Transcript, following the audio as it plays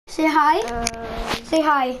Say hi. Say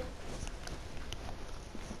hi.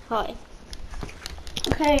 Hi.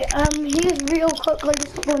 Okay, here's real quickly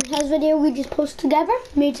just one his video we just posted together,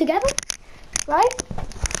 made together, right?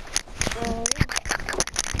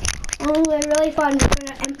 We're really fun. We're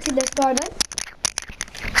gonna empty this garden.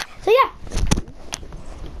 So yeah.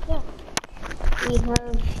 Yeah. We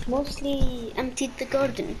have mostly emptied the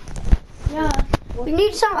garden. Yeah. We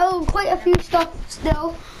need quite a few stuff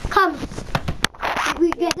still. Come. We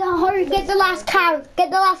get the last carrot. Get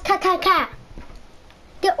the last cat.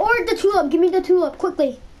 Or the tulip. Give me the tulip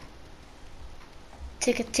quickly.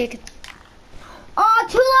 Take it. Oh,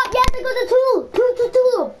 tulip! Yes, I got the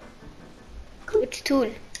tulip. Which tool?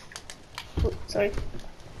 Oh, sorry.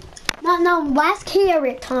 No, last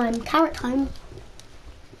carrot time. Carrot time.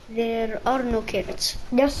 There are no carrots.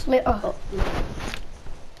 Yes, later. Oh.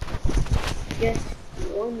 Yes,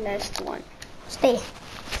 one last one. Stay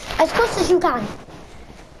as close as you can.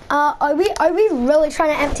 Are we really trying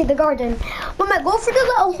to empty the garden? Mama, go for the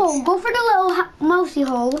little hole. Go for the little mousy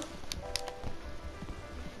hole.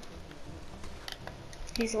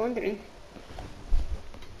 He's wondering.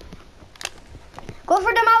 Go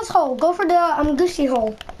for the mouse hole. Go for the goosey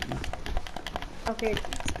hole. Okay.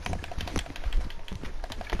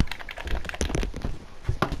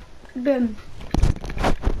 Boom.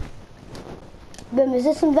 Boom. Is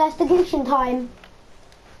this investigation time?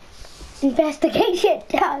 It's investigation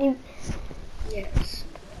time. Yes.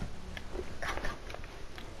 Come.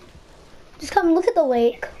 Just come look at the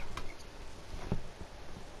lake.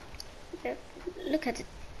 Yeah. Look at it,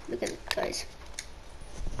 guys.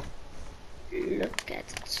 Look at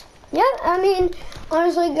it. Yeah, I mean,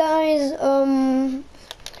 honestly, guys,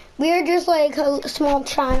 we're just like small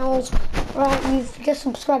channels, right? We've just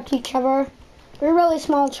subscribed to each other. We're really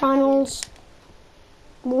small channels.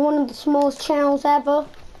 We're one of the smallest channels ever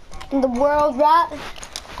in the world, right?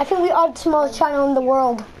 I think we are the smallest channel in the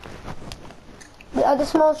world. We are the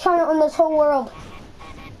smallest channel in this whole world,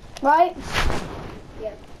 right?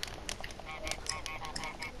 Yeah.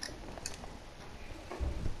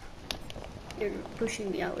 You're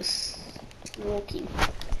pushing me. I was walking.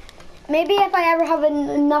 Maybe if I ever have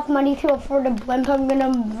enough money to afford a blimp, I'm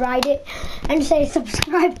gonna ride it and say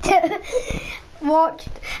subscribe to watch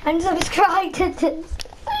and subscribe to this.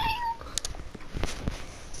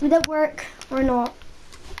 Would that work or not?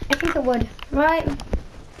 I think it would, right?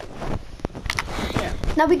 Yeah.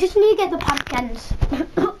 Now we just need to get the pumpkins.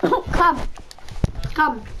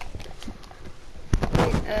 Come.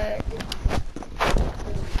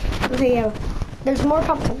 Okay, yeah. There's more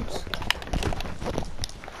pumpkins.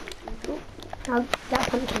 That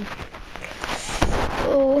pumpkin.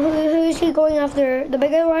 Oh, who is he going after? The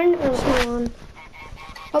bigger one or the small one?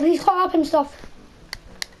 Oh, he's caught up and stuff.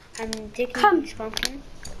 I'm taking this pumpkin.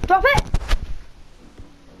 Drop it!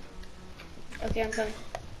 Okay, I'm coming.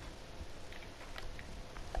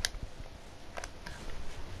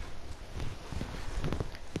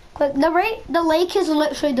 But the lake is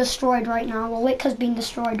literally destroyed right now. The lake has been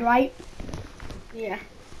destroyed, right? Yeah.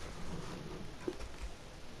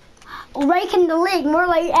 Lake in the lake, more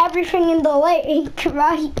like everything in the lake,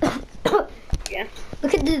 right? Yeah.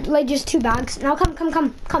 Look at the, like, just 2 bags. Now come.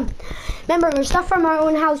 Remember, there's stuff from our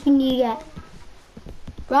own house we need to get.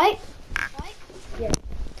 Right? Yeah.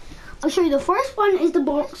 I'll show you. The first one is the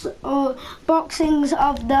boxings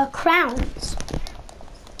of the crowns.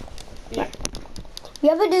 Yeah. We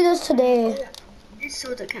have to do this today. Yeah. This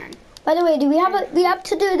soda can. By the way, we have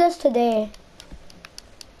to do this today.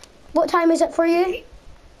 What time is it for you?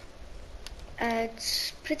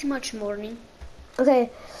 It's pretty much morning. Okay.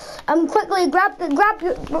 Quickly grab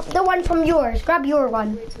the one from yours. Grab your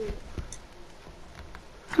one.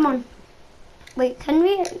 Come on. Wait, can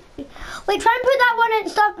we? Wait, try and put that one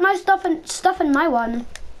in stuff in my one.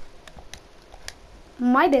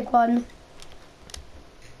 My big one.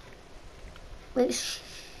 Wait.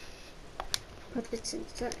 But it's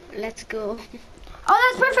let's go. Oh,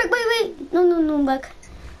 that's perfect. Wait. No, look.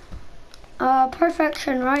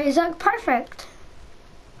 Perfection, right? Is that perfect?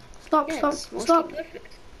 Stop. Perfect.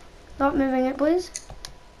 Stop moving it, please.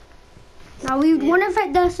 Now we want to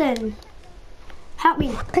fit this in. Help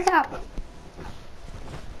me. Pick it up.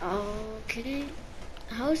 Okay.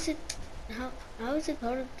 How is it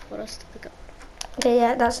hard for us to pick up? Okay,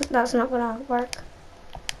 yeah, that's not gonna work.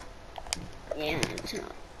 Yeah, it's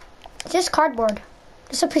not. It's just cardboard.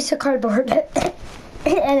 Just a piece of cardboard.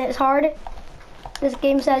 And it's hard. This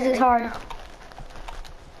game says it's hard.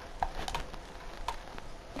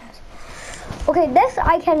 Yes. Okay, this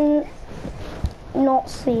I can not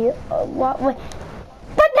see. What? Wait.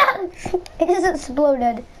 But no! It just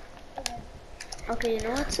exploded. Okay, you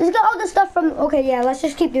know what? Let's get all the stuff from. Okay, yeah. Let's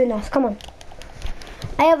just keep doing this. Come on.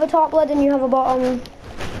 I have a top lid and you have a bottom.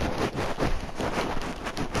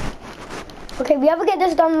 Okay, we have to get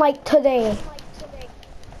this done like today,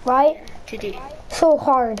 right? Today. So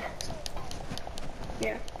hard.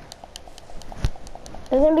 Yeah. It's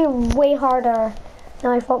gonna be way harder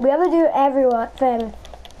than I thought. We have to do everything.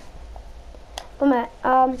 Wait a minute.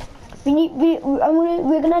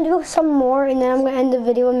 We're gonna do some more, and then I'm gonna end the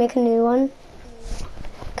video and make a new one.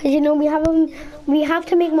 Cause you know we have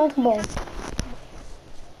to make multiple.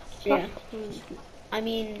 Yeah. I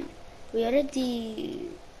mean, we already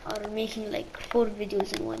are making like 4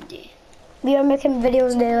 videos in one day. We are making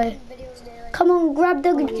videos daily. Come on, grab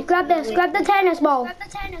the tennis ball.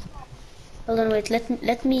 Hold on, wait.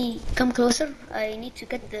 Let me come closer. I need to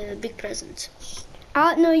get the big present.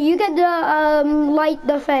 No, you get the light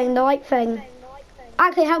thing.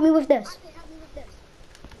 Actually, help me with this.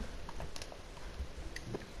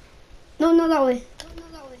 No, not that way.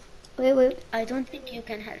 Wait. I don't think you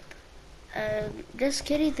can help. Just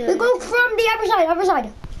carry the. We go from the other side.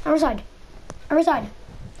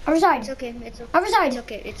 It's okay. It's okay. Other side. It's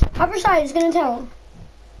okay. It's okay. Other side is gonna tell.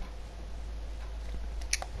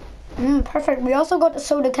 Perfect. We also got the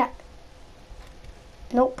soda can.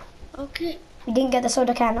 Nope. Okay. We didn't get the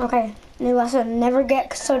soda can. Okay. New lesson. Never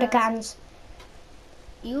get soda cans.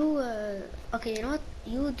 You okay, you know what?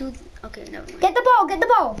 You do okay, never mind. Get the ball.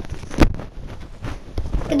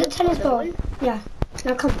 Get the tennis ball. Yeah.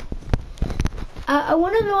 Now come. I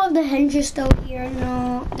want to know if the hinge is still here.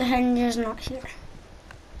 No, the hinge is not here.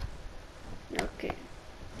 Okay.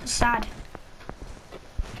 Sad.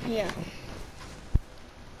 Yeah.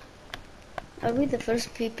 Are we the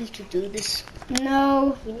first people to do this?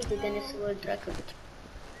 No. We need the Guinness World Record.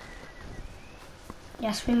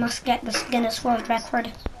 Yes, we must get the Guinness World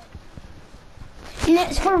Record. And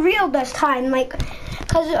it's for real this time, like,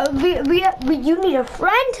 cause you need a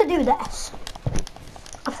friend to do this.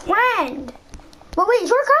 A friend. But wait,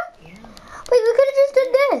 shortcut? Yeah. Wait, we could have just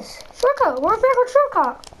did this. Shortcut. World Record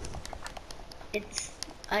shortcut. It's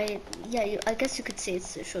I guess you could say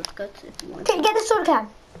it's a shortcut if you want. Okay, get the soda can.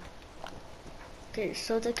 Okay,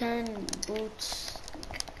 soda can, boots,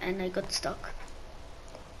 and I got stuck.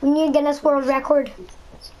 We need a Guinness World Record.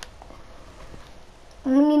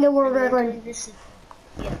 We need the world And we're record. doing this,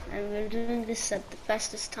 yeah, and we're doing this at the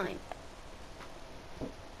fastest time.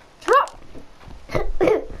 Stop!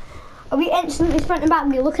 Are we instantly sprinting back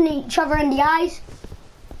and we're looking at each other in the eyes?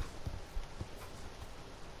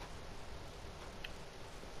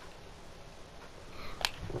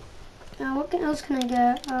 Now, what else can I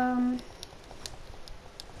get? Not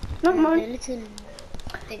And much. a little thing.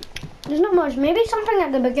 There's not much. Maybe something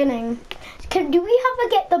at the beginning. Do we have to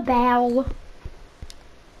get the bell?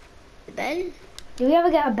 The bell? Do we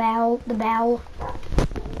ever get a bell? The bell?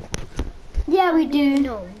 Yeah, we do.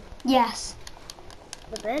 No. Yes.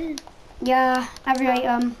 The bell? Yeah, every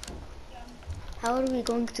item. How are we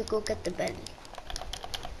going to go get the bell?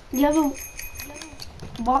 You have to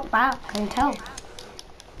walk back until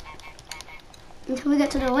we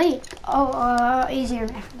get to the lake. Oh, easier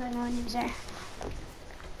if the one is there.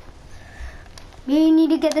 We need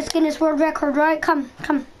to get this Guinness World Record, right? Come.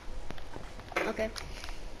 Okay.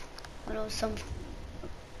 What else? Some.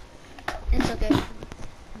 It's okay.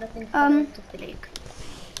 Nothing fell out of the lake.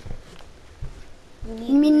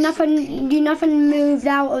 You mean nothing moved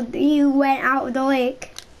out of, you went out of the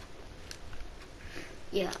lake?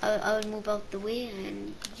 Yeah, I'll move out the way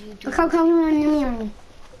and you do. Come.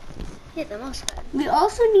 Yeah, the mouse pad. We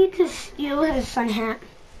also need to steal his sun hat.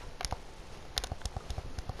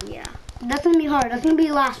 Yeah. That's gonna be hard. That's gonna be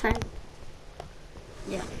the last thing.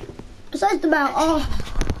 Yeah. Besides the bell. Oh.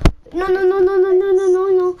 No.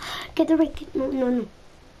 Get the rake. No.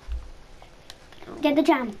 Get the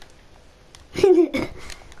jam. Okay.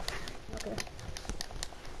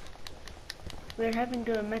 We're having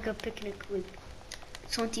a mega picnic with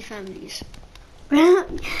 20 families. We're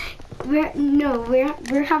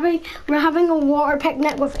having a water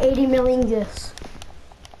picnic with 80 million geese.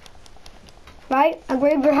 Right? And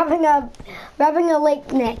we're having a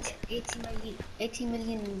lake nick. 80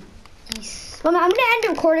 million geese. Well, I'm gonna end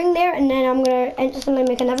recording there, and then I'm gonna instantly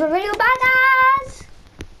make another video. Bye, guys.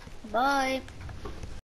 Bye.